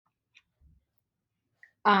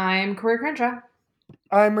I'm Corey Crenshaw,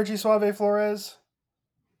 I'm Richie Suave Flores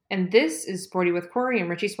and this is Sporty with Corey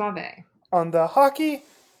and Richie Suave. on the Hockey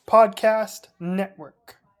Podcast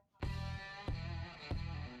Network.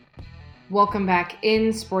 Welcome back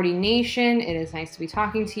in Sporty Nation. It is nice to be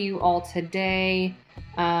talking to you all today.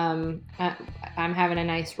 Um, uh, I'm having a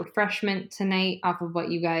nice refreshment tonight off of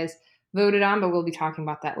what you guys voted on, but we'll be talking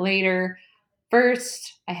about that later.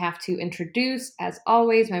 First, I have to introduce, as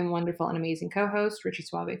always, my wonderful and amazing co-host, Richie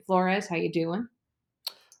Suave Flores. How you doing?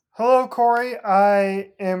 Hello, Corey.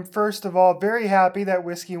 I am first of all very happy that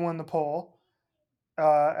whiskey won the poll.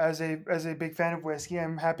 As a big fan of whiskey,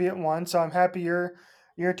 I'm happy it won. So I'm happy you're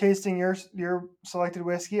tasting your selected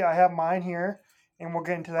whiskey. I have mine here, and we'll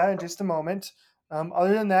get into that in just a moment.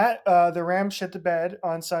 Other than that, the Rams shit the bed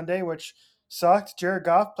on Sunday, which sucked. Jared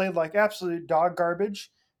Goff played like absolute dog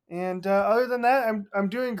garbage. And other than that, I'm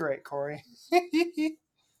doing great, Corey.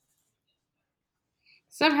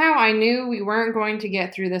 Somehow I knew we weren't going to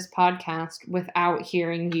get through this podcast without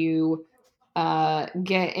hearing you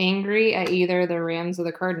get angry at either the Rams or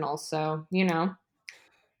the Cardinals. So,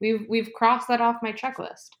 we've crossed that off my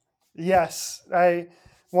checklist. Yes, I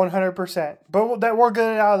 100%. But that we're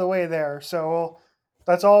getting out of the way there. So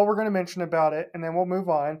that's all we're going to mention about it, and then we'll move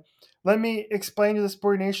on. Let me explain to the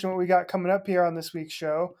Sporty Nation what we got coming up here on this week's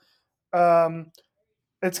show. Um,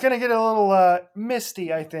 it's going to get a little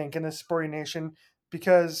misty, I think, in the Sporty Nation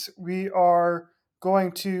because we are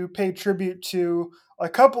going to pay tribute to a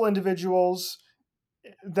couple individuals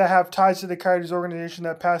that have ties to the Coyotes organization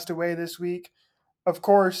that passed away this week. Of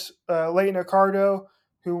course, Leighton Accardo,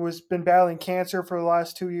 who has been battling cancer for the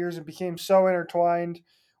last 2 years and became so intertwined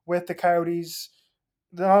with the Coyotes,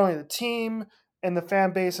 not only the team and the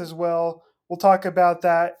fan base as well. We'll talk about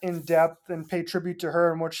that in depth and pay tribute to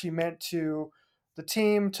her and what she meant to the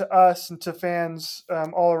team, to us, and to fans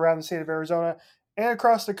all around the state of Arizona and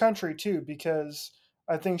across the country too, because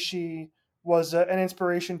I think she was an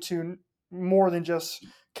inspiration to more than just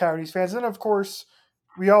Coyotes fans. And of course,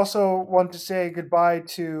 we also want to say goodbye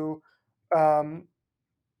to um,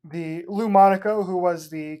 the Lou Monaco, who was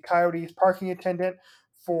the Coyotes parking attendant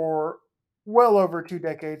for well over 2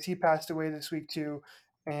 decades. He passed away this week too,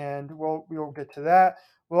 and we'll get to that.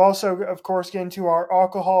 We'll also, of course, get into our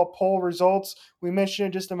alcohol poll results. We mentioned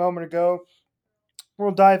it just a moment ago.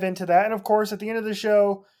 We'll dive into that, and of course, at the end of the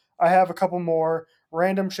show, I have a couple more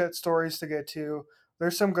random shit stories to get to.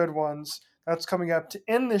 There's some good ones that's coming up to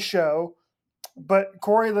end the show. But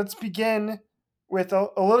Corey, let's begin with a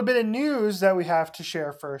little bit of news that we have to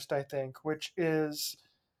share first, I think, which is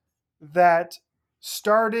that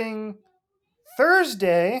starting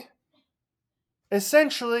Thursday,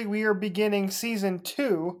 essentially, we are beginning season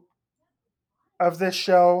 2 of this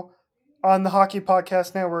show on the Hockey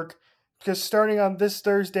Podcast Network. Because starting on this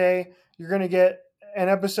Thursday, you're going to get an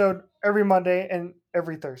episode every Monday and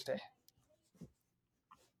every Thursday.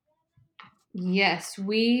 Yes,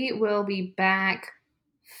 we will be back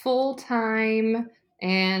full time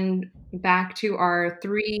and back to our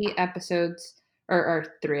 3 episodes or our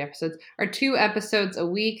 3 episodes, our 2 episodes a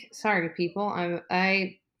week. Sorry, people,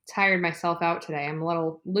 I tired myself out today. I'm a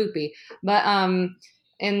little loopy, but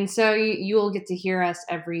and so you will get to hear us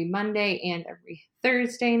every Monday and every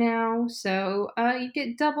Thursday now. So you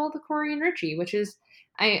get double the Corey and Richie, which is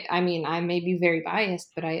I mean I may be very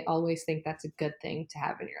biased, but I always think that's a good thing to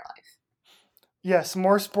have in your life. Yes,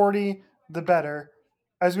 more sporty, the better.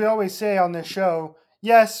 As we always say on this show,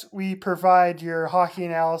 yes, we provide your hockey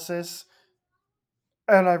analysis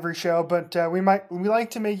on every show, but we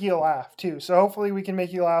like to make you laugh too. So hopefully we can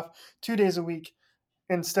make you laugh 2 days a week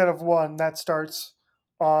instead of one. That starts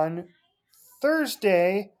on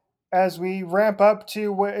Thursday as we ramp up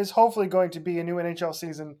to what is hopefully going to be a new NHL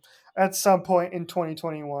season at some point in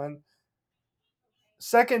 2021.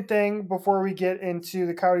 Second thing before we get into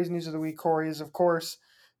the Coyotes news of the week, Corey, is of course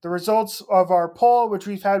the results of our poll, which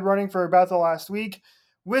we've had running for about the last week.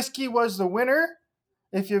 Whiskey was the winner.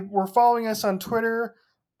 If you were following us on Twitter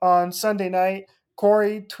on Sunday night,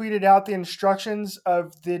 Corey tweeted out the instructions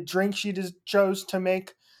of the drink she just chose to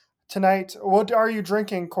make tonight. What are you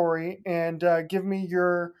drinking, Corey? And give me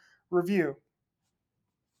your review.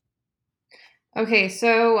 Okay,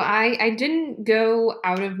 so I didn't go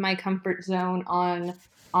out of my comfort zone on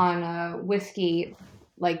whiskey,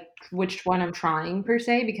 like which one I'm trying per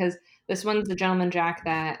se, because this one's the Gentleman Jack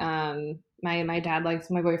that my dad likes,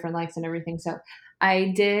 my boyfriend likes, and everything. So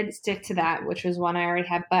I did stick to that, which was one I already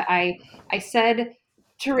had. But I said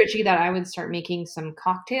to Richie that I would start making some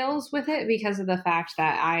cocktails with it because of the fact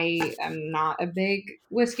that I am not a big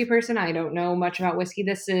whiskey person. I don't know much about whiskey.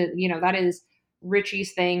 This is that is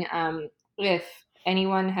Richie's thing. If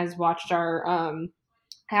anyone has watched our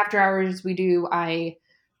After Hours We Do, I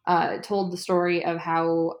told the story of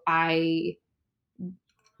how I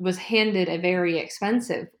was handed a very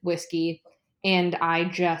expensive whiskey and I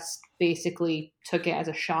just basically took it as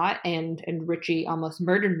a shot, and Richie almost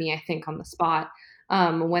murdered me, I think, on the spot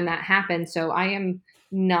when that happened. So I am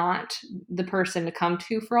not the person to come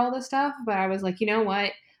to for all this stuff, but I was like, you know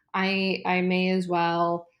what? I may as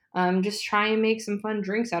well just try and make some fun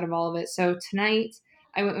drinks out of all of it. So tonight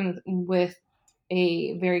I went with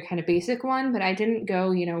a very kind of basic one, but I didn't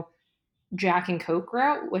go, Jack and Coke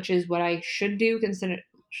route, which is what I should do,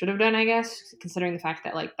 should have done, I guess, considering the fact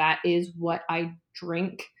that like that is what I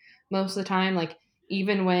drink most of the time. Like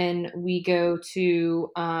even when we go to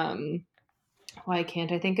why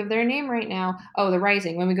can't I think of their name right now? Oh, the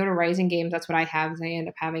Rising. When we go to Rising games, that's what I have. Is I end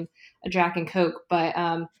up having a Jack and Coke. But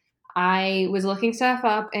I was looking stuff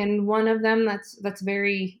up, and one of them that's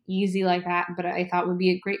very easy like that, but I thought would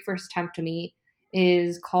be a great first attempt to me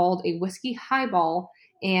is called a whiskey highball,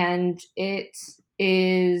 and it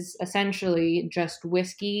is essentially just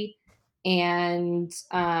whiskey and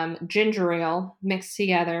ginger ale mixed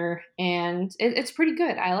together, and it's pretty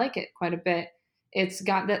good. I like it quite a bit. It's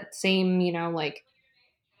got that same, like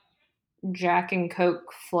Jack and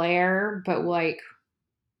Coke flair, but like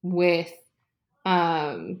with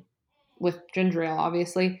um with ginger ale,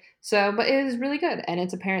 obviously. So, but it is really good, and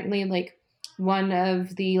it's apparently like one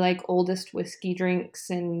of the like oldest whiskey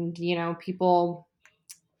drinks, and people.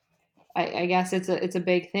 I guess it's a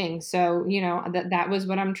big thing. So that was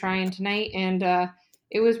what I'm trying tonight, and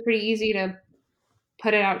it was pretty easy to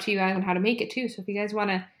put it out to you guys on how to make it too. So if you guys want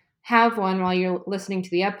to have one while you're listening to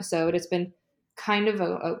the episode, it's been kind of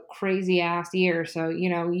a crazy ass year. So,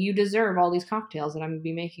 you deserve all these cocktails that I'm going to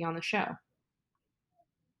be making on the show.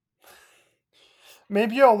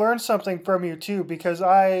 Maybe I'll learn something from you too, because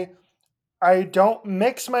I don't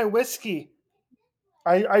mix my whiskey.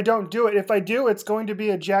 I don't do it. If I do, it's going to be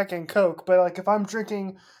a Jack and Coke. But like if I'm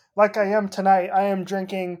drinking like I am tonight, I am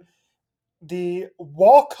drinking the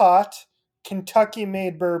Walcott Kentucky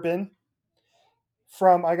made bourbon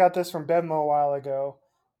from I got this from Bevmo a while ago,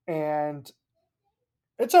 and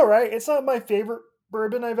it's all right. It's not my favorite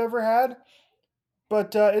bourbon I've ever had,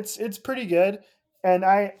 but it's pretty good. And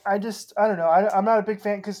I don't know. I'm not a big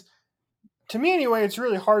fan because to me anyway, it's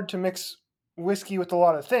really hard to mix whiskey with a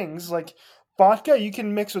lot of things. Like vodka, you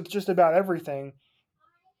can mix with just about everything,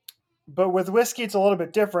 but with whiskey, it's a little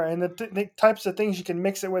bit different. And the types of things you can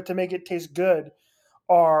mix it with to make it taste good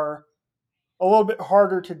are a little bit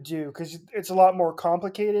harder to do because it's a lot more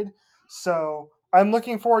complicated. So I'm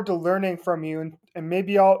looking forward to learning from you, and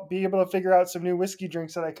maybe I'll be able to figure out some new whiskey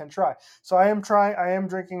drinks that I can try. So I am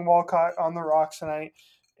drinking Walcott on the rocks tonight,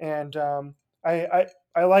 and I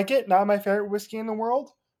like it. Not my favorite whiskey in the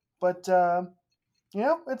world, but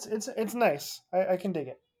it's nice. I can dig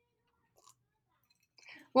it.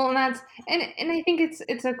 Well, and I think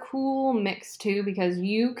it's a cool mix too because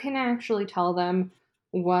you can actually tell them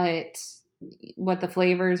what what the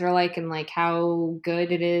flavors are like and like how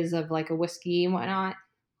good it is of like a whiskey and whatnot.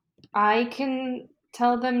 I can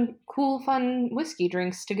tell them cool, fun whiskey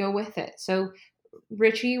drinks to go with it. So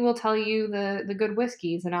Richie will tell you the good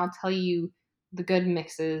whiskeys, and I'll tell you the good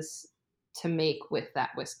mixes to make with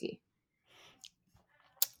that whiskey.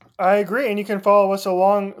 I agree, and you can follow us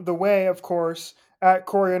along the way, of course, at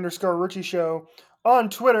Corey_Richie Show on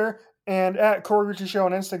Twitter and at Corey Richie Show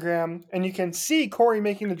on Instagram. And you can see Corey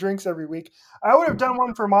making the drinks every week. I would have done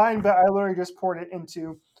one for mine, but I literally just poured it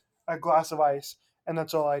into a glass of ice, and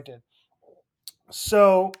that's all I did.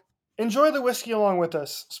 So enjoy the whiskey along with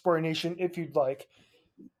us, Sporty Nation, if you'd like.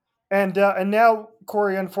 And now,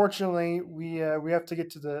 Corey, unfortunately, we have to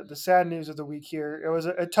get to the sad news of the week here. It was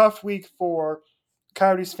a tough week for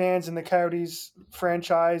Coyotes fans and the Coyotes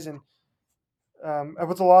franchise, and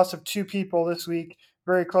with the loss of two people this week,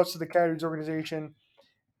 very close to the Coyotes organization.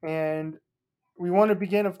 And we want to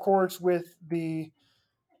begin, of course, with the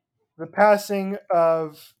passing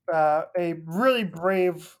of a really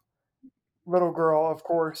brave little girl, of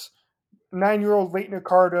course. 9-year old Leighton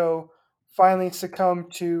Ricardo finally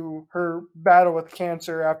succumbed to her battle with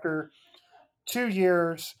cancer after 2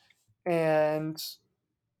 years. And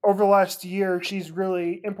over the last year, she's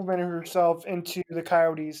really implemented herself into the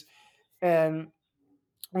Coyotes. And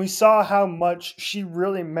we saw how much she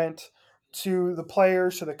really meant to the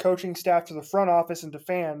players, to the coaching staff, to the front office, and to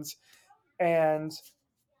fans. And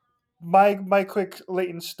my quick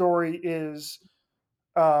Leighton story is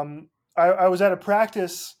I was at a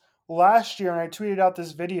practice last year and I tweeted out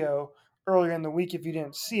this video earlier in the week if you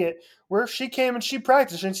didn't see it, where she came and she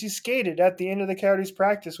practiced and she skated at the end of the Coyotes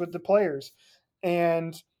practice with the players.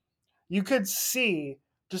 And you could see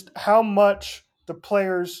just how much the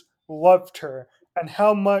players loved her and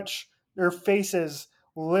how much their faces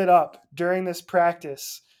lit up during this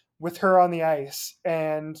practice with her on the ice.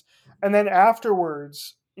 And then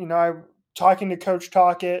afterwards, I talking to Coach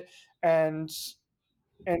Talkett and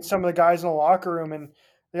some of the guys in the locker room, and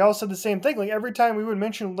they all said the same thing. Like every time we would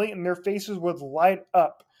mention Leighton, their faces would light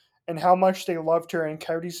up and how much they loved her, and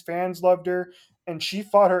Coyotes fans loved her, and she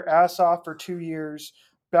fought her ass off for 2 years,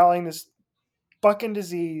 battling this fucking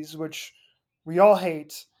disease, which we all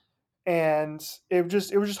hate. And it was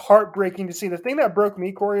just heartbreaking to see. The thing that broke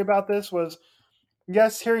me, Corey, about this was,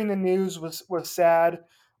 yes, hearing the news was sad,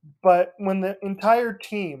 but when the entire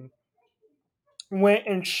team went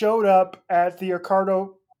and showed up at the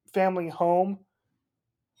Ricardo family home,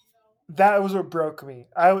 that was what broke me.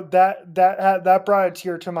 That brought a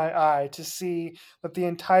tear to my eye to see that the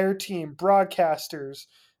entire team, broadcasters,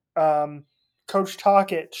 um, Coach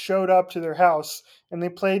Talkett showed up to their house and they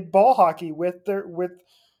played ball hockey with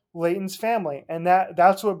Leighton's family, and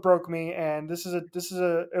that's what broke me. And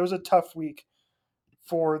it was a tough week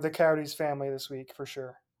for the Coyotes family this week for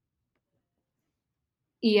sure.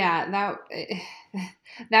 Yeah,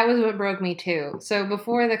 that was what broke me too. So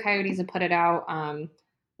before the Coyotes had put it out,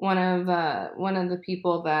 one of the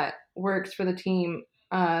people that works for the team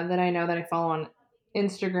that I know that I follow on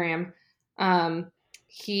Instagram, um,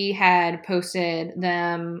 he had posted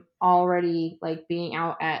them already like being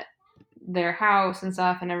out at their house and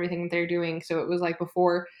stuff and everything that they're doing. So it was like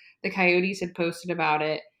before the Coyotes had posted about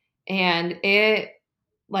it, and it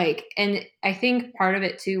like, and I think part of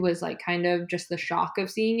it too was like kind of just the shock of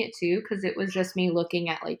seeing it too, because it was just me looking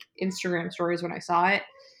at like Instagram stories when I saw it,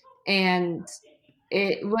 and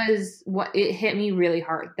it hit me really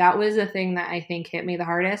hard. That was the thing that I think hit me the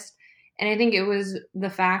hardest, and I think it was the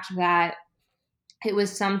fact that it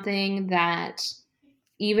was something that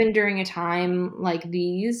even during a time like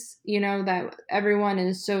these, that everyone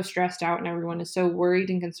is so stressed out and everyone is so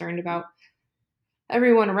worried and concerned about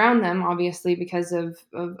everyone around them, obviously, because of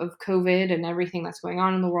COVID and everything that's going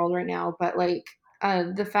on in the world right now. But like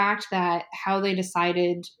the fact that how they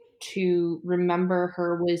decided to remember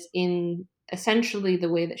her was in essentially the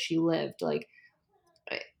way that she lived. Like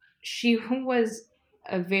she was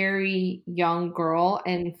a very young girl,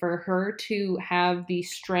 and for her to have the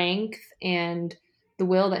strength and the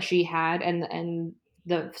will that she had, and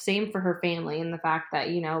the same for her family, and the fact that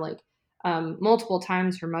like multiple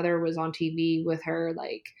times her mother was on TV with her,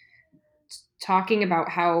 like talking about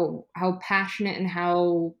how passionate and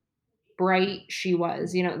how bright she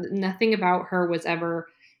was. Nothing about her was ever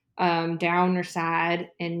down or sad,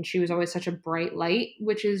 and she was always such a bright light,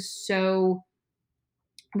 which is so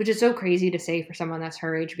crazy to say for someone that's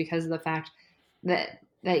her age, because of the fact that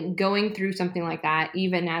going through something like that,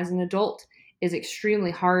 even as an adult, is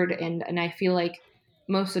extremely hard, and I feel like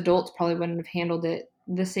most adults probably wouldn't have handled it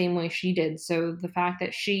the same way she did. So the fact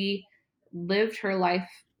that she lived her life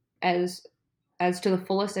as to the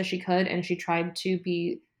fullest as she could, and she tried to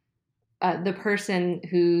be the person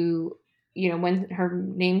who, when her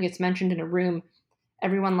name gets mentioned in a room,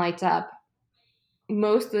 everyone lights up.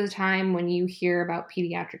 Most of the time when you hear about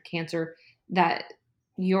pediatric cancer, that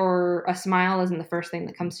your a smile isn't the first thing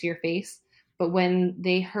that comes to your face, but when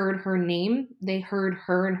they heard her name, they heard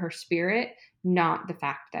her and her spirit, not the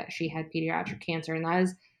fact that she had pediatric cancer. And that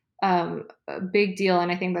is a big deal,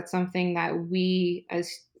 and I think that's something that we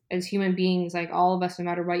as human beings, like all of us, no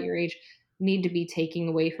matter what your age, need to be taking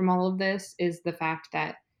away from all of this, is the fact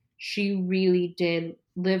that she really did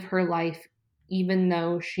live her life, even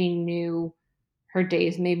though she knew her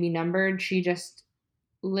days may be numbered. She just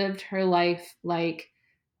lived her life like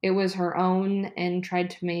it was her own, and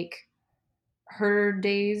tried to make her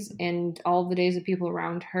days and all the days of people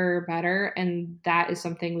around her better. And that is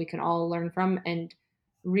something we can all learn from, and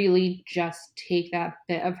really just take that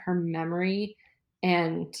bit of her memory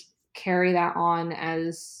and carry that on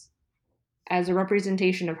as a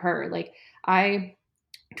representation of her. Like I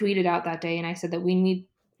tweeted out that day and I said that we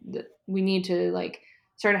need to like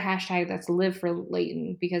start a hashtag that's live for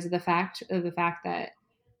Leighton, because of the fact that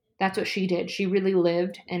that's what she did. She really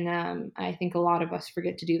lived, and I think a lot of us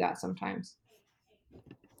forget to do that sometimes.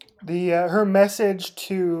 The Her message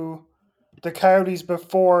to the Coyotes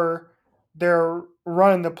before their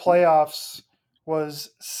run in the playoffs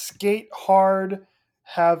was skate hard,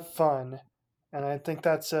 have fun, and I think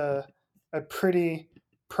that's a pretty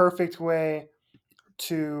perfect way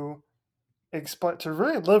to explain, to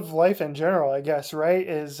really live life in general, I guess. Right?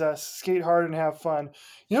 Is skate hard and have fun.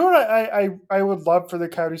 You know what I would love for the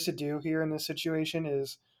Coyotes to do here in this situation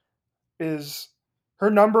is her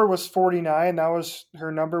number was 49. That was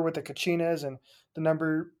her number with the Kachinas and the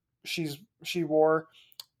number she wore.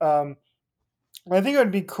 Um, I think it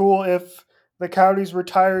would be cool if the Coyotes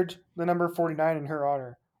retired the number 49 in her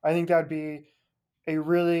honor. I think that would be a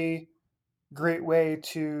really great way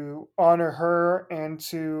to honor her and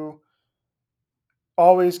to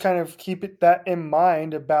always kind of keep it that in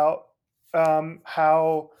mind about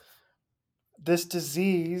how this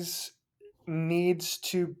disease needs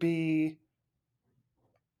to be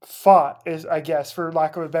fought, is, I guess, for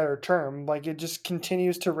lack of a better term. Like, it just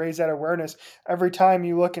continues to raise that awareness every time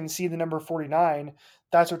you look and see the number 49.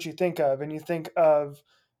 That's what you think of, and you think of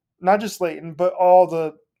not just Leighton but all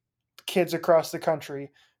the kids across the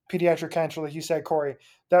country, pediatric cancer, like you said, Corey,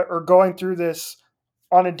 that are going through this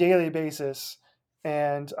on a daily basis.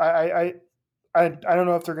 And I don't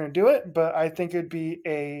know if they're going to do it, but I think it'd be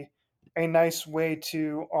a nice way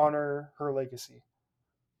to honor her legacy.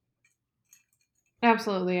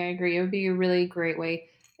 Absolutely, I agree. It would be a really great way,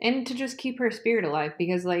 and to just keep her spirit alive,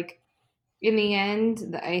 because like in the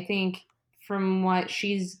end, I think from what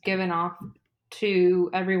she's given off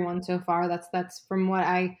to everyone so far, that's from what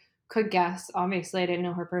I could guess. Obviously, I didn't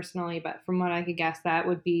know her personally, but from what I could guess, that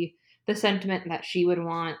would be the sentiment that she would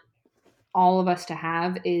want all of us to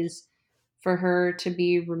have, is for her to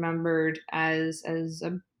be remembered as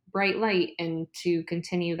a bright light and to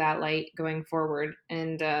continue that light going forward.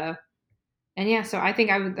 And yeah, so I think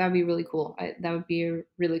that'd be really cool. That would be a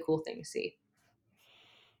really cool thing to see.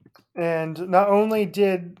 And not only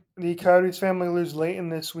did the Coyotes family lose Leighton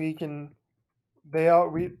this week, and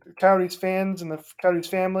Coyotes fans and the Coyotes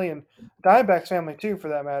family and Diamondbacks family too, for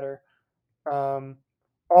that matter, um,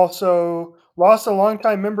 also lost a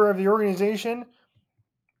longtime member of the organization.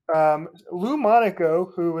 Lou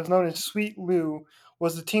Monaco, who was known as Sweet Lou,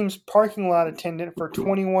 was the team's parking lot attendant for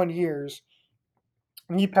 21 years.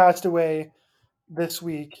 And he passed away this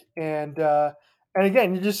week, and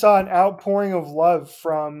again, you just saw an outpouring of love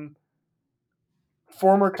from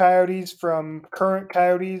former Coyotes, from current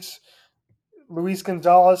Coyotes. Luis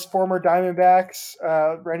Gonzalez, former Diamondbacks,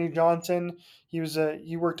 Randy Johnson. He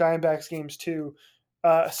worked Diamondbacks games too.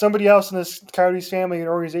 Somebody else in this Coyotes family and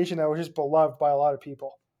organization that was just beloved by a lot of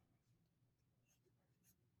people.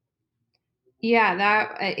 Yeah,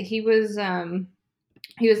 that he was there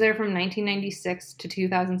from 1996 to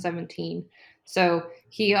 2017. So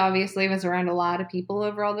he obviously was around a lot of people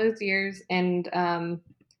over all those years, and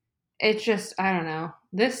it's just, I don't know.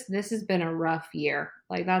 This has been a rough year.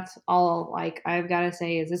 Like, that's all like I've got to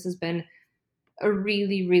say, is this has been a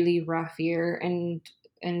really really rough year, and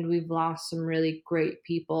we've lost some really great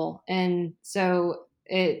people, and so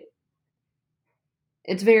it's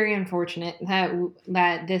very unfortunate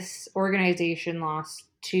that this organization lost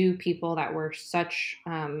two people that were such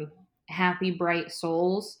happy, bright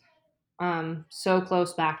souls, so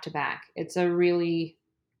close back to back. It's a really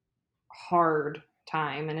hard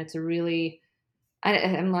time, and it's a really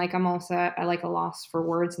I'm like I'm also I like a loss for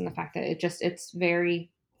words, and the fact that it's very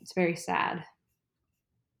sad.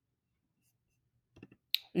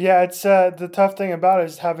 Yeah, it's the tough thing about it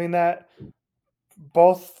is having that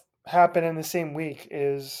both happen in the same week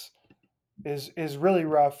is really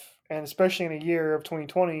rough, and especially in a year of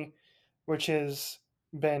 2020, which has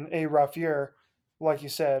been a rough year, like you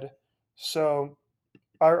said. So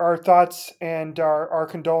our thoughts and our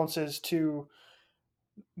condolences to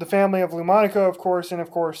the family of Lumonico, of course, and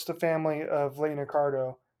of course the family of Leighton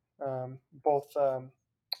Ricardo. Both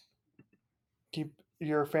keep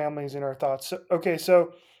your families in our thoughts. So, okay,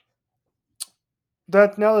 so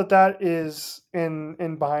that now that is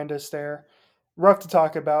in behind us there, rough to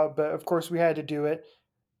talk about, but of course we had to do it.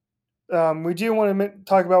 We do want to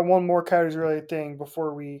talk about one more Coyotes related thing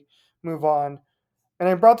before we move on, and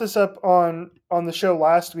I brought this up on the show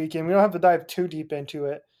last week, and we don't have to dive too deep into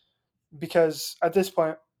it because at this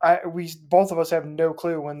point, we both of us have no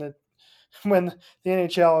clue when the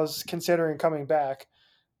NHL is considering coming back.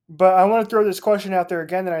 But I want to throw this question out there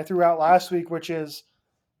again that I threw out last week, which is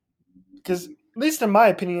because, at least in my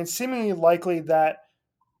opinion, it's seemingly likely that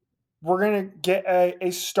we're going to get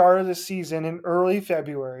a start of the season in early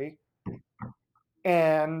February,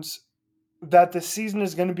 and that the season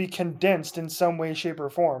is going to be condensed in some way, shape, or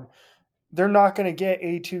form. They're not going to get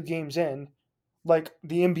 82 games in like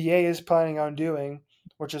the NBA is planning on doing,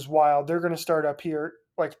 which is wild. They're going to start up here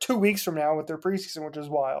like 2 weeks from now with their preseason, which is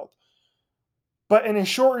wild. But in a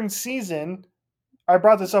shortened season, I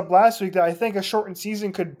brought this up last week that I think a shortened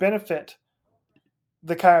season could benefit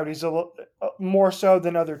the Coyotes a little more so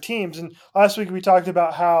than other teams. And last week we talked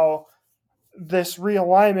about how this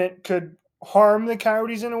realignment could harm the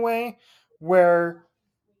Coyotes in a way where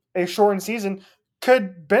a shortened season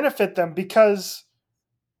could benefit them because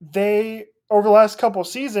they over the last couple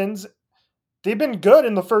seasons they've been good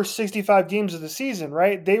in the first 65 games of the season,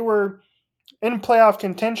 right? They were in playoff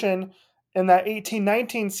contention in that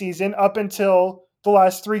 18-19 season up until the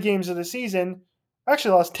last 3 games of the season.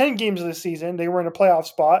 Actually, the last 10 games of the season, they were in a playoff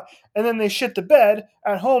spot, and then they shit the bed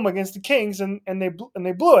at home against the Kings, and they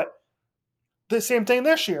blew it. The same thing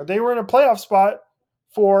this year. They were in a playoff spot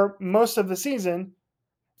for most of the season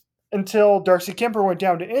until Darcy Kemper went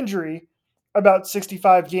down to injury about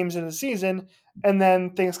 65 games into the season, and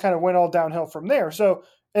then things kind of went all downhill from there. So,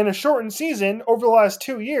 in a shortened season, over the last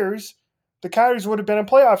 2 years, the Coyotes would have been a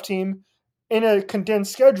playoff team in a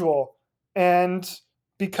condensed schedule. And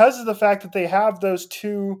because of the fact that they have those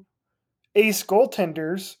two ace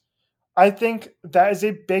goaltenders, I think that is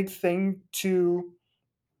a big thing to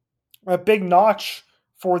a big notch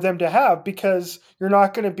for them to have, because you're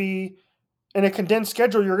not going to be in a condensed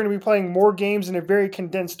schedule. You're going to be playing more games in a very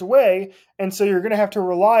condensed way, and so you're going to have to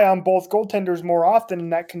rely on both goaltenders more often in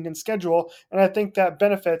that condensed schedule. And I think that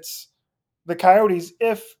benefits the Coyotes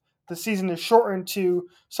if the season is shortened to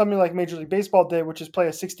something like Major League Baseball did, which is play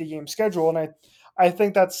a 60-game schedule. And I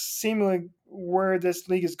think that's seemingly where this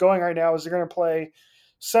league is going right now. Is they're going to play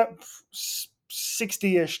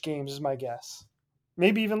 60-ish games, is my guess,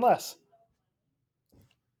 maybe even less.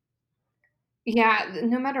 Yeah,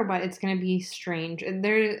 no matter what, it's going to be strange.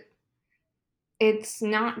 It's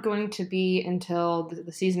not going to be until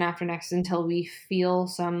the season after next until we feel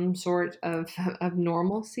some sort of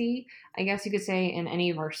normalcy, I guess you could say, in any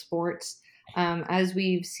of our sports. As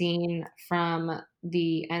we've seen from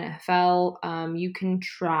the NFL, you can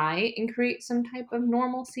try and create some type of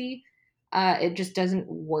normalcy. It just doesn't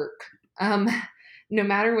work. No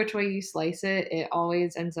matter which way you slice it, it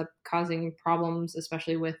always ends up causing problems,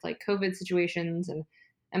 especially with like COVID situations and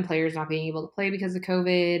players not being able to play because of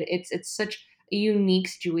COVID. It's such a unique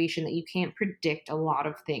situation that you can't predict a lot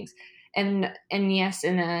of things. And yes,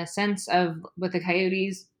 in a sense of with the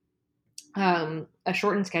Coyotes, a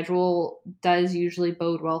shortened schedule does usually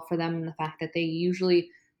bode well for them in the fact that they usually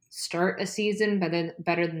start a season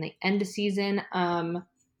better than they end a season.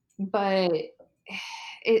 But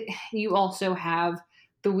you also have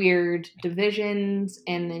the weird divisions,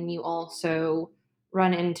 and then you also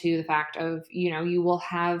run into the fact of you will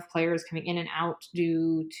have players coming in and out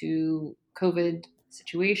due to COVID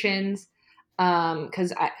situations.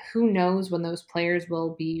 Because who knows when those players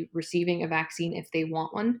will be receiving a vaccine if they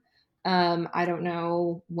want one. I don't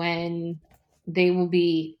know when they will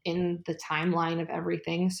be in the timeline of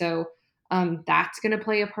everything. So that's going to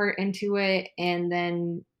play a part into it. And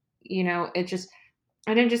then, it just,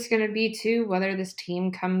 and it's just going to be too whether this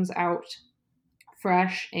team comes out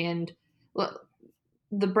fresh. And well,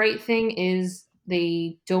 the bright thing is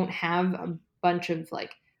they don't have a bunch of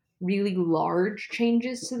like really large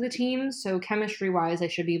changes to the team. So chemistry wise, I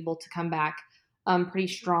should be able to come back pretty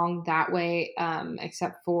strong that way,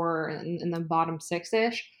 except for in the bottom six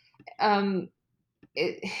ish. Um,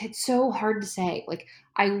 it's so hard to say. Like,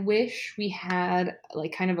 I wish we had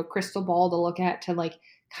like kind of a crystal ball to look at to like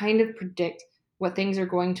kind of predict what things are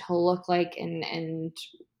going to look like and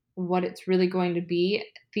what it's really going to be.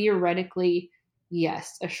 Theoretically,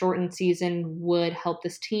 yes, a shortened season would help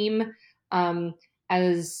this team. Um,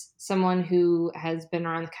 as someone who has been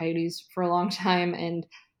around the Coyotes for a long time and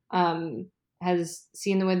um, has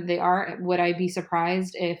seen the way that they are, would I be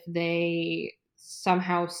surprised if they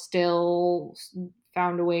somehow still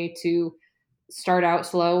found a way to start out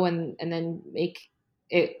slow and then make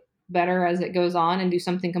it better as it goes on and do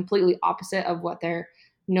something completely opposite of what they're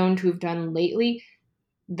known to have done lately?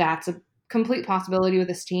 That's a complete possibility with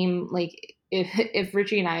this team. Like if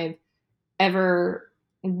Richie and I have ever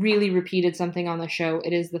really repeated something on the show,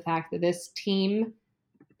 it is the fact that this team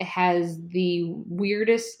has the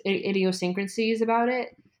weirdest idiosyncrasies about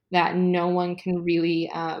it that no one can really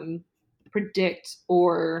predict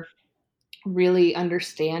or really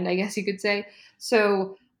understand, I guess you could say.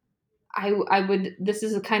 So I would, this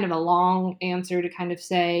is a kind of a long answer to kind of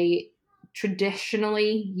say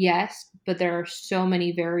traditionally, yes, but there are so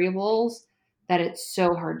many variables that it's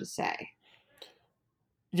so hard to say.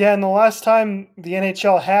 Yeah, and the last time the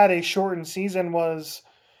NHL had a shortened season was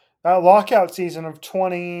that lockout season of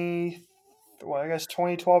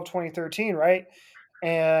 2012, 2013, right?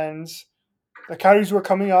 And the Coyotes were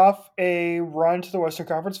coming off a run to the Western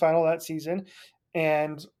Conference Final that season,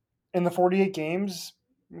 and in the 48 games,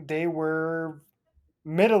 they were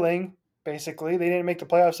middling, basically. They didn't make the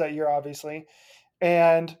playoffs that year, obviously.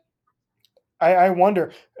 And I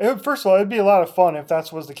wonder, first of all, it'd be a lot of fun if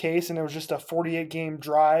that was the case and it was just a 48-game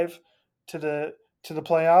drive to the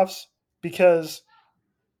playoffs, because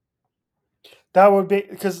that would be,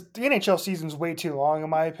 because the NHL season's way too long, in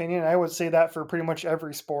my opinion. I would say that for pretty much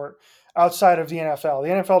every sport outside of the NFL.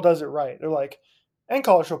 The NFL does it right. They're like, and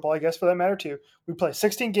college football, I guess, for that matter, too. We play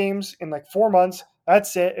 16 games in like 4 months.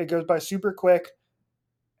 That's it. It goes by super quick.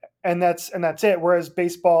 And that's it. Whereas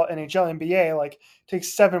baseball, NHL, NBA, like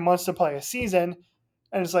takes 7 months to play a season,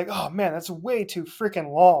 and it's like, oh man, that's way too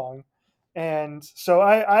freaking long. And so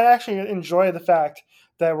I actually enjoy the fact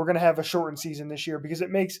that we're going to have a shortened season this year because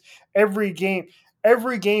it makes every game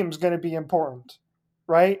every game is going to be important,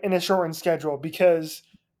 right? In a shortened schedule because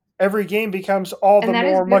every game becomes all the And that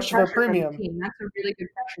is more good much of a pressure for the premium. team. That's a really good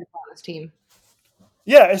pressure on this team.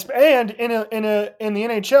 Yeah, and in the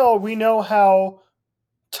NHL, we know how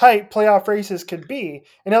tight playoff races could be.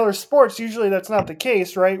 In other sports, usually that's not the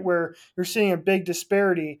case, right? Where you're seeing a big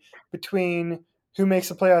disparity between who makes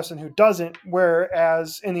the playoffs and who doesn't.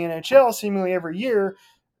 Whereas in the NHL, seemingly every year,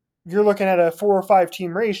 you're looking at a 4 or 5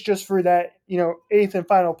 team race just for that, eighth and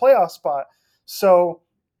final playoff spot. So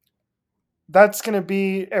that's going to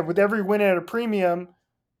be with every win at a premium.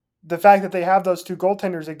 The fact that they have those two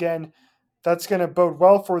goaltenders again, that's going to bode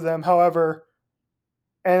well for them. However,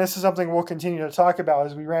 and this is something we'll continue to talk about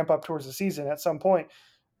as we ramp up towards the season at some point,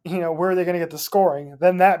 where are they going to get the scoring?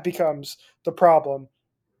 Then that becomes the problem,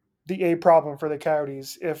 the problem for the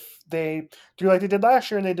Coyotes. If they do like they did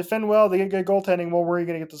last year and they defend well, they get good goaltending, well, where are you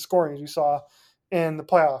going to get the scoring as we saw in the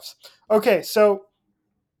playoffs? Okay, so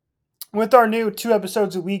with our new 2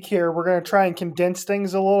 episodes a week here, we're going to try and condense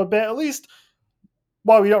things a little bit, at least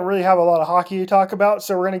while we don't really have a lot of hockey to talk about.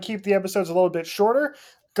 So we're going to keep the episodes a little bit shorter,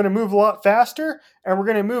 going to move a lot faster, and we're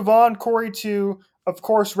going to move on, Corey, to, of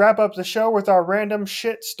course, wrap up the show with our random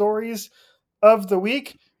shit stories of the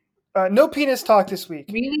week. No penis talk this week.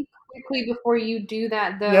 Really quickly before you do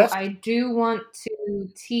that, though, Yes? I do want to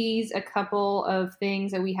tease a couple of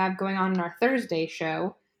things that we have going on in our Thursday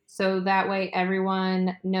show. So that way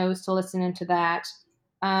everyone knows to listen into that.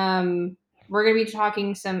 We're going to be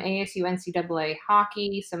talking some ASU NCAA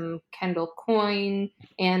hockey, some Kendall Coyne,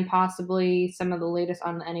 and possibly some of the latest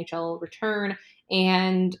on the NHL return.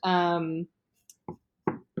 And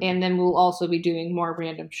then we'll also be doing more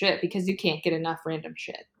random shit because you can't get enough random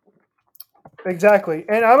shit. Exactly.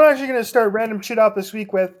 And I'm actually going to start random shit out this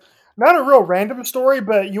week with not a real random story,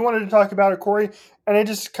 but you wanted to talk about it, Corey, and it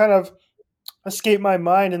just kind of escaped my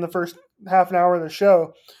mind in the first half an hour of the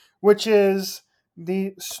show, which is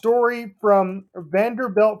the story from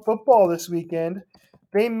Vanderbilt football this weekend.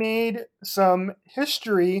 They made some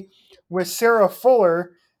history with Sarah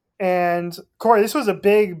Fuller. And Corey, this was a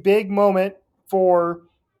big, big moment for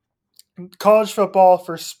college football,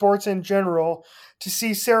 for sports in general, to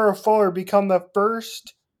see Sarah Fuller become the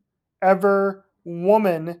first ever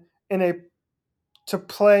woman in a to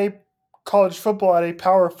play college football at a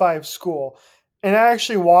Power 5 school. And I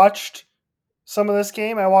actually watched some of this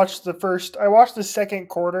game. I watched the second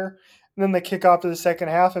quarter and then the kickoff to the second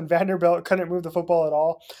half, and Vanderbilt couldn't move the football at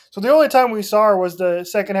all. So the only time we saw her was the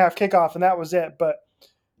second half kickoff, and that was it. But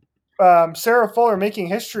Sarah Fuller making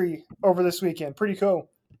history over this weekend. Pretty cool.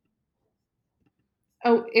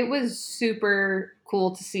 Oh, it was super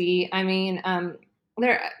cool to see. I mean,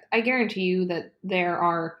 I guarantee you that there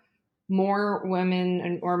are more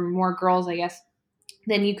women or more girls, I guess,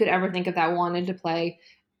 than you could ever think of that wanted to play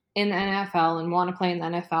in the NFL and want to play in the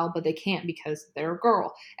NFL, but they can't because they're a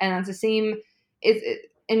girl. And that's the same.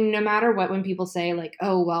 And no matter what, when people say like,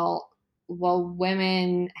 "Oh, well,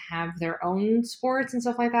 women have their own sports and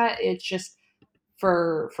stuff like that," it's just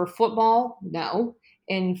for football, no.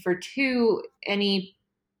 And for two, any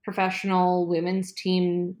professional women's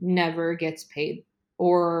team never gets paid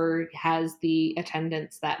or has the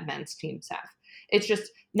attendance that men's teams have. It's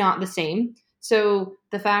just not the same. So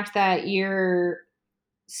the fact that you're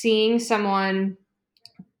seeing someone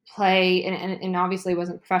play, and obviously it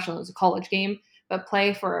wasn't professional, it was a college game, but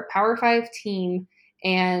play for a Power 5 team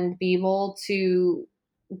and be able to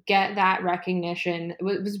get that recognition, it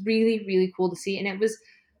was really, really cool to see. And it was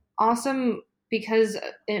awesome because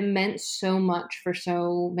it meant so much for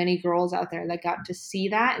so many girls out there that got to see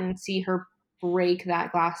that and see her break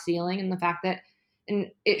that glass ceiling. And the fact that, and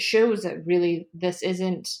it shows that really this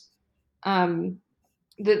isn't um,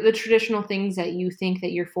 the traditional things that you think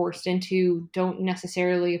that you're forced into don't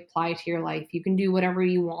necessarily apply to your life. You can do whatever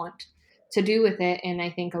you want to do with it. And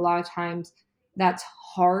I think a lot of times that's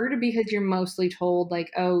hard because you're mostly told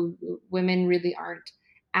like, oh, women really aren't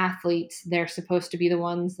athletes. They're supposed to be the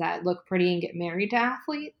ones that look pretty and get married to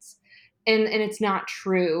athletes. And it's not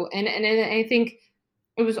true. And I think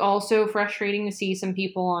it was also frustrating to see some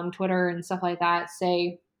people on Twitter and stuff like that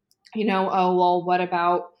say, oh, well, what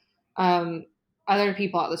about um, other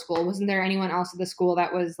people at the school? Wasn't there anyone else at the school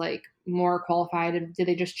that was like more qualified? And did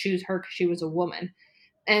they just choose her because she was a woman?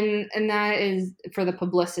 And that is for the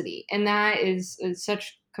publicity. And that is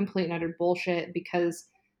such complete and utter bullshit because,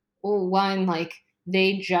 well, one, like,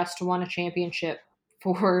 they just won a championship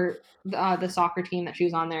for the soccer team that she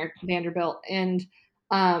was on there, Vanderbilt, and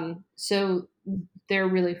so they're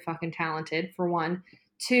really fucking talented, for one.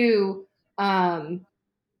 Two, um,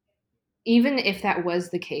 even if that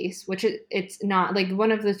was the case, which it's not, like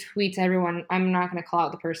one of the tweets everyone, I'm not going to call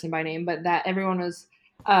out the person by name, but that everyone was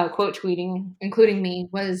quote tweeting, including me,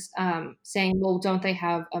 was saying, well, don't they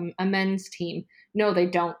have a men's team? No, they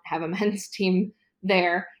don't have a men's team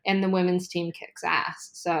there, and the women's team kicks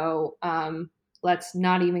ass. So let's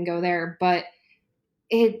not even go there. But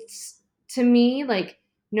it's, to me, like,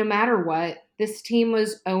 no matter what, this team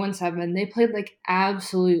was 0-7. They played like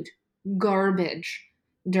absolute garbage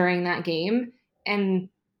during that game, and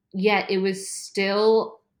yet it was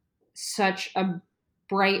still such a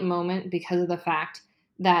bright moment because of the fact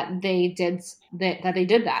that they did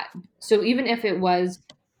that. So even if it was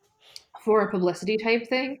for a publicity type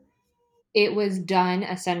thing, it was done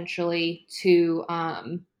essentially to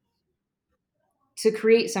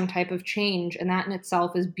create some type of change, and that in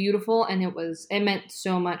itself is beautiful, and it meant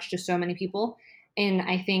so much to so many people, and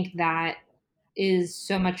I think that is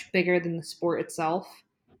so much bigger than the sport itself.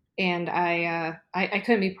 And I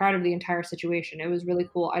couldn't be proud of the entire situation. It was really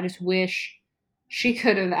cool. I just wish she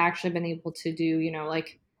could have actually been able to do,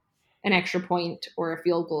 like an extra point or a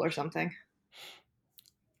field goal or something.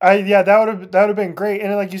 Yeah, that would have been great.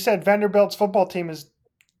 And like you said, Vanderbilt's football team is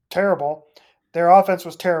terrible. Their offense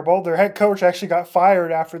was terrible. Their head coach actually got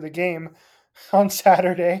fired after the game on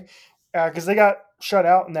Saturday because they got shut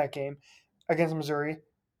out in that game against Missouri.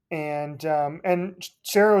 And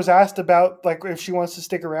Sarah was asked about like if she wants to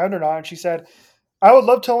stick around or not, and she said, "I would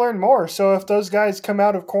love to learn more. So if those guys come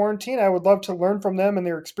out of quarantine, I would love to learn from them and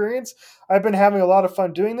their experience. I've been having a lot of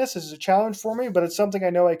fun doing this. This is a challenge for me, but it's something I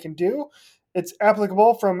know I can do. It's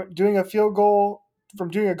applicable from doing a field goal, from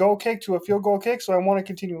doing a goal kick to a field goal kick. So I want to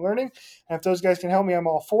continue learning. And if those guys can help me, I'm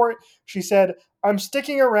all for it." She said, "I'm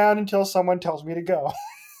sticking around until someone tells me to go."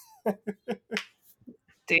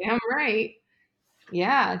 Damn right.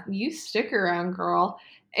 Yeah, you stick around, girl.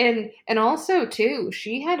 And also too,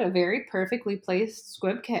 she had a very perfectly placed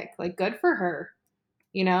squib kick. Like, good for her.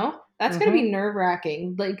 That's gonna Mm-hmm. be nerve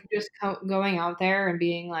wracking. Like, just going out there and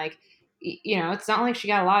being like, it's not like she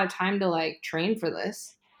got a lot of time to like train for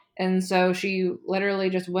this, and so she literally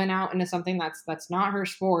just went out into something that's not her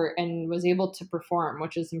sport and was able to perform,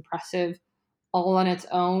 which is impressive all on its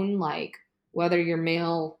own. Like, whether you're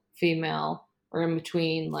male, female, or in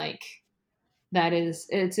between, like,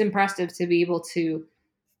 it's impressive to be able to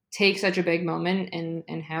take such a big moment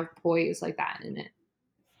and have poise like that in it.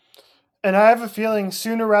 And I have a feeling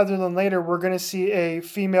sooner rather than later, we're going to see a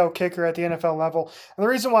female kicker at the NFL level. And the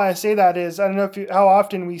reason why I say that is I don't know how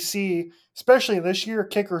often we see, especially this year,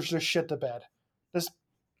 kickers just shit the bed. Just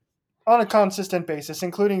on a consistent basis,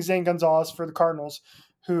 including Zane Gonzalez for the Cardinals,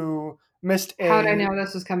 who missed How did I a know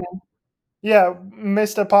this was coming?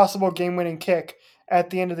 missed a possible game-winning kick at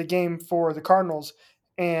the end of the game for the Cardinals,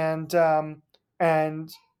 and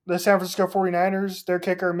the San Francisco 49ers, their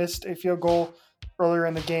kicker missed a field goal earlier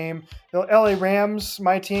in the game. The LA Rams,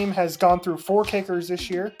 my team, has gone through 4 kickers this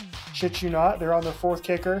year. Shit you not, they're on their 4th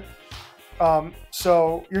kicker.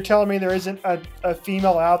 So you're telling me there isn't a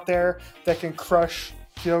female out there that can crush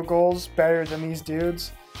field goals better than these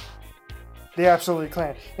dudes? They absolutely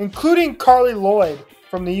can, including Carly Lloyd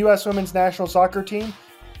from the U.S. Women's National Soccer Team.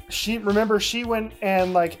 She went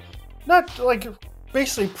and not like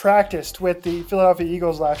basically practiced with the Philadelphia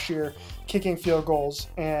Eagles last year, kicking field goals,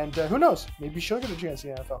 and who knows, maybe she'll get a chance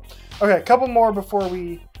in the NFL. Okay, a couple more before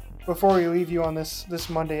we leave you on this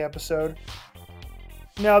Monday episode.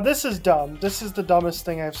 Now this is dumb. This is the dumbest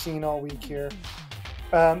thing I've seen all week here.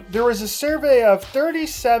 There was a survey of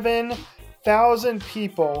 37,000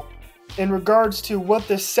 people in regards to what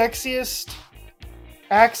the sexiest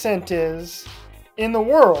accent is in the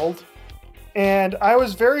world, and I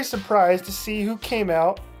was very surprised to see who came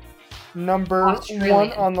out number Australian.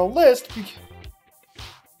 1 on the list.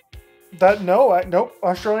 Nope,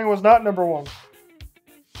 Australian was not number 1.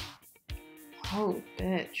 Oh,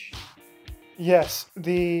 bitch. Yes,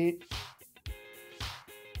 the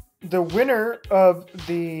winner of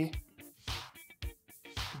the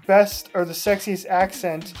best or the sexiest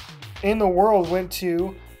accent in the world went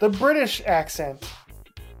to the British accent.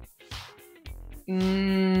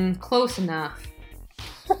 Close enough.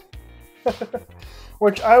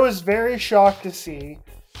 Which I was very shocked to see,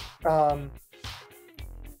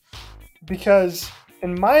 because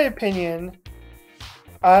in my opinion,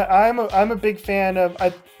 I'm a big fan of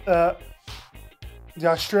the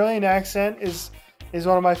Australian accent is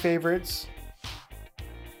one of my favorites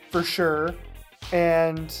for sure.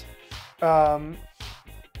 and um,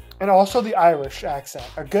 and also the Irish accent.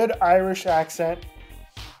 A good Irish accent,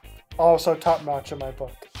 also top notch in my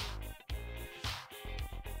book.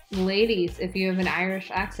 Ladies, if you have an Irish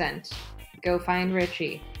accent, go find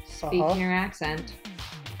Richie. Speaking your accent.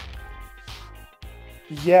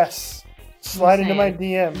 Yes. Slide into my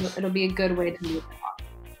DMs. It'll be a good way to move.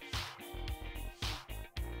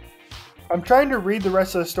 I'm trying to read the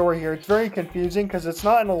rest of the story here. It's very confusing because it's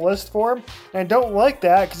not in a list form. And I don't like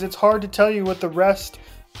that because it's hard to tell you what the rest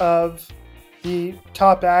of the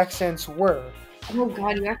top accents were. Oh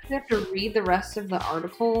god, you actually have to read the rest of the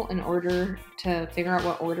article in order to figure out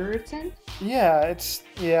what order it's in? Yeah, it's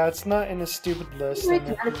not in a stupid list. You read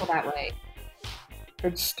the article that way.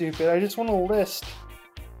 It's stupid. I just want a list.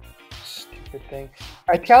 Stupid thing.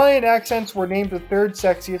 Italian accents were named the third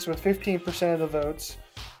sexiest with 15% of the votes.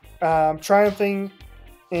 Triumphing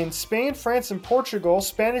in Spain, France, and Portugal.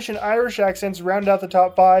 Spanish and Irish accents round out the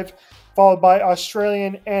top 5, followed by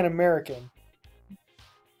Australian and American.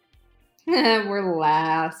 We're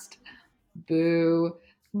last. Boo.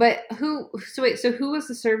 But who was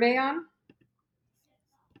the survey on?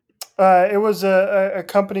 It was a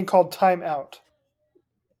company called Time Out.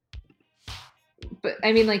 But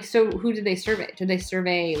I mean, like, so who did they survey? Did they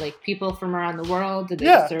survey like people from around the world? Did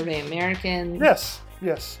they survey Americans?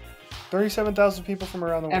 Yes. 37,000 people from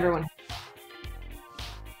around the world.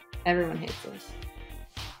 Everyone hates us.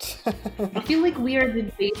 I feel like we are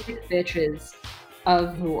the basic bitches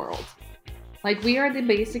of the world. Like, we are the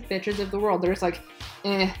basic bitches of the world. There's like,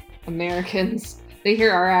 Americans. They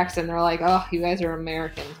hear our accent, they're like, oh, you guys are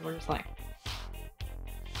Americans. We're just like,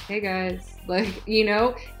 hey guys. Like, you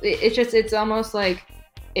know, it's almost like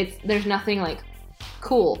there's nothing like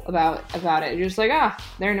cool about it. You're just like,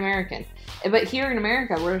 they're an American. But here in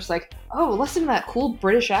America, we're just like, oh, listen to that cool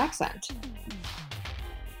British accent.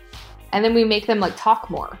 And then we make them like talk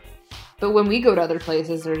more. But when we go to other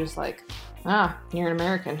places, they're just like, you're an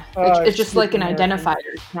American. It's just like an American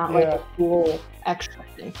identifier, not like a cool extra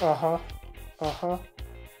thing. All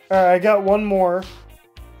right, I got one more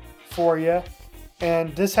for you.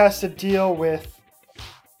 And this has to deal with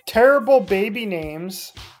terrible baby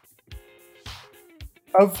names,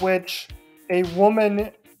 of which a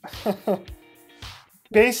woman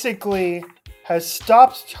basically has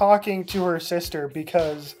stopped talking to her sister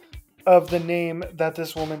because of the name that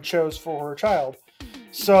this woman chose for her child.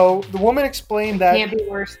 So the woman explained that... It can't be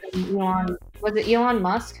worse than Elon... Was it Elon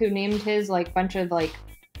Musk who named his like bunch of like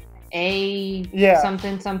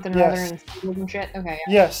something or other and shit? Okay.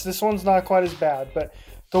 Yeah. Yes, this one's not quite as bad, but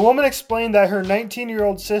the woman explained that her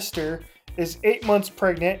 19-year-old sister is 8 months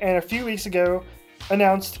pregnant and a few weeks ago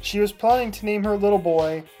announced she was planning to name her little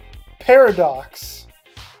boy Paradox.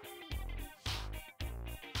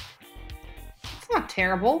 It's not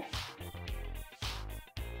terrible.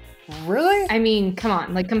 Really? I mean, come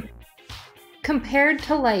on. Like, compared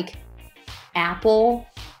to, like, Apple,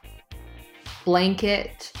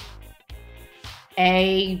 Blanket,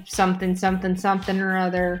 something or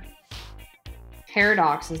other,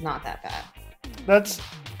 Paradox is not that bad.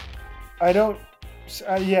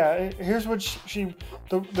 Here's what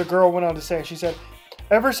the girl went on to say. She said,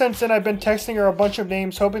 ever since then, I've been texting her a bunch of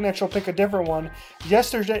names, hoping that she'll pick a different one.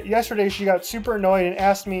 Yesterday, she got super annoyed and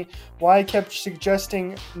asked me why I kept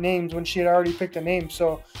suggesting names when she had already picked a name.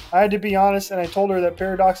 So I had to be honest, and I told her that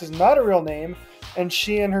Paradox is not a real name, and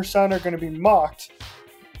she and her son are going to be mocked.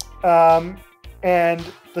 And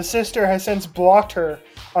the sister has since blocked her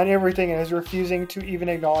on everything and is refusing to even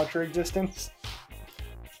acknowledge her existence.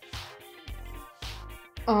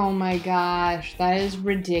 Oh my gosh, that is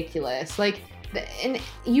ridiculous. Like, and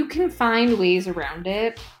you can find ways around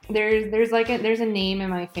it. There's a name in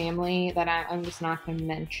my family that I'm just not going to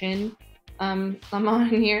mention. I'm on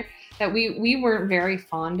here that we weren't very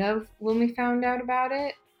fond of when we found out about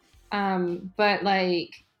it. But like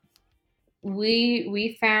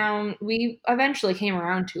we eventually came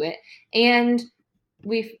around to it, and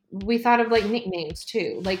we thought of like nicknames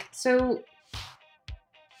too. Like, so,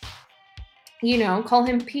 you know, call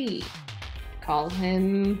him P. Call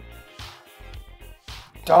him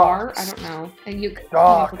Dar. I don't know. And you can come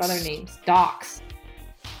up with other names. Docs.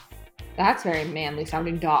 That's very manly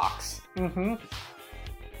sounding. Docs. Mm-hmm.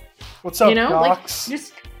 What's up, Docs? Like,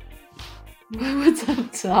 just what's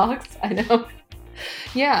up, Docs? I know.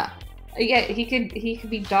 Yeah. He could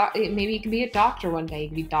be doc. Maybe he could be a doctor one day. He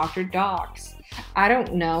could be Dr. Docs. I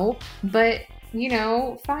don't know, but you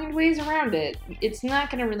know, find ways around it. It's not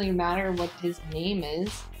going to really matter what his name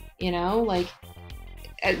is. You know, like,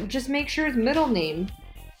 just make sure his middle name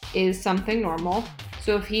is something normal.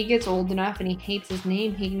 So if he gets old enough and he hates his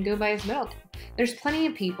name, he can go by his middle name. There's plenty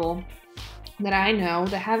of people that I know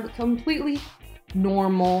that have completely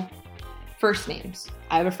normal first names.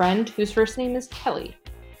 I have a friend whose first name is Kelly.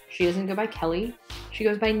 She doesn't go by Kelly, she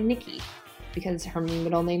goes by Nikki because her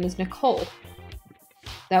middle name is Nicole.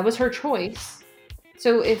 That was her choice.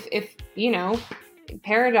 So if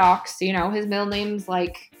Paradox, his middle name's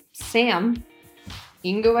like Sam,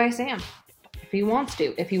 he can go by Sam if he wants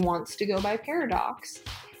to. If he wants to go by Paradox.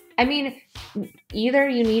 I mean, either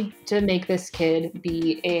you need to make this kid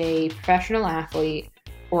be a professional athlete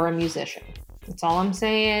or a musician. That's all I'm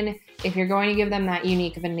saying. If you're going to give them that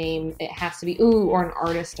unique of a name, it has to be or an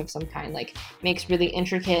artist of some kind. Like makes really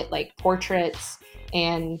intricate like portraits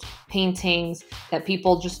and paintings that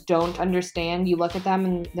people just don't understand. You look at them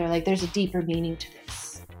and they're like, there's a deeper meaning to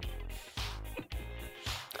this.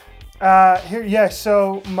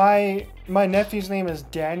 So my nephew's name is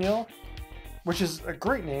Daniel, which is a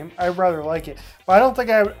great name. I rather like it, but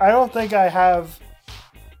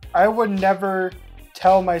I would never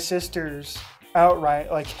tell my sisters outright,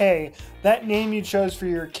 like, hey, that name you chose for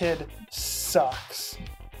your kid sucks.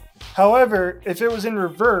 However, if it was in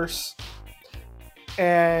reverse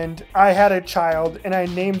and I had a child and I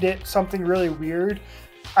named it something really weird,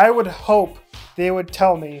 I would hope they would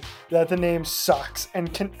tell me that the name sucks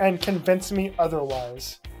and convince me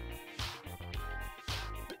otherwise.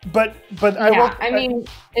 But yeah,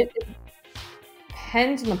 it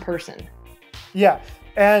depends on the person. Yeah,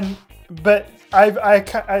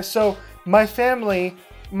 so my family,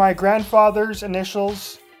 my grandfather's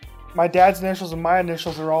initials, my dad's initials, and my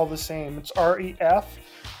initials are all the same. It's REF.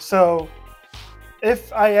 So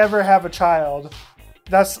if I ever have a child,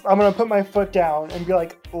 I'm gonna put my foot down and be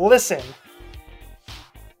like, listen,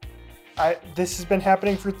 this has been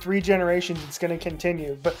happening for 3 generations. It's gonna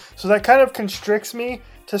continue. But so that kind of constricts me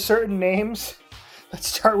to certain names that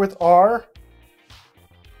start with R.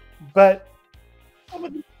 But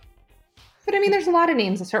I mean, there's a lot of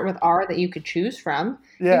names that start with R that you could choose from.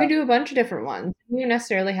 Yeah. You can do a bunch of different ones. You don't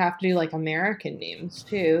necessarily have to do like American names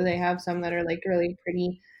too. They have some that are like really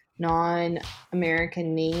pretty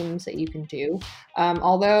non-American names that you can do.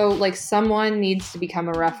 Although like someone needs to become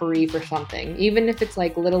a referee for something, even if it's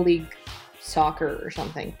like Little League soccer or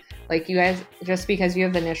something. Like you guys, just because you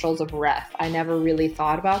have the initials of ref, I never really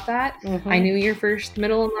thought about that. Mm-hmm. I knew your first,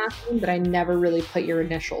 middle, and last name, but I never really put your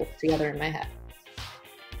initials together in my head.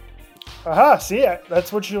 Aha, see it.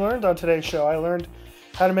 That's what you learned on today's show. I learned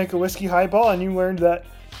how to make a whiskey highball, and you learned that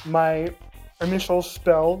my initials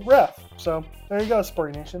spell ref. So there you go,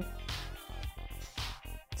 Sporty Nation.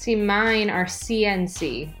 See, mine are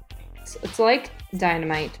CNC. It's like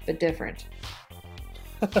dynamite, but different.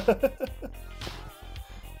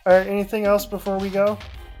 All right, anything else before we go?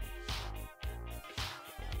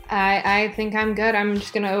 I think I'm good. I'm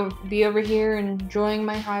just going to be over here enjoying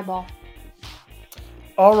my highball.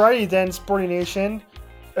 Alrighty then, Sporty Nation.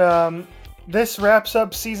 This wraps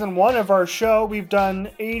up season 1 of our show. We've done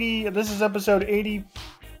 80. This is episode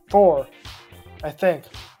 84, I think.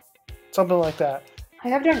 Something like that. I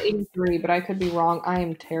have done 83, but I could be wrong. I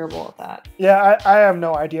am terrible at that. Yeah, I have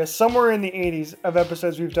no idea. Somewhere in the 80s of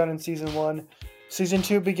episodes we've done in season 1. Season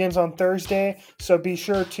 2 begins on Thursday, so be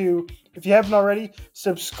sure to, if you haven't already,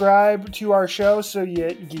 subscribe to our show so you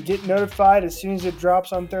get notified as soon as it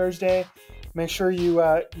drops on Thursday. Make sure you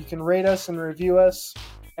can rate us and review us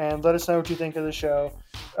and let us know what you think of the show.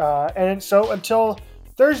 And so until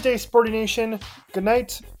Thursday, Sporty Nation, good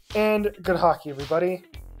night and good hockey, everybody.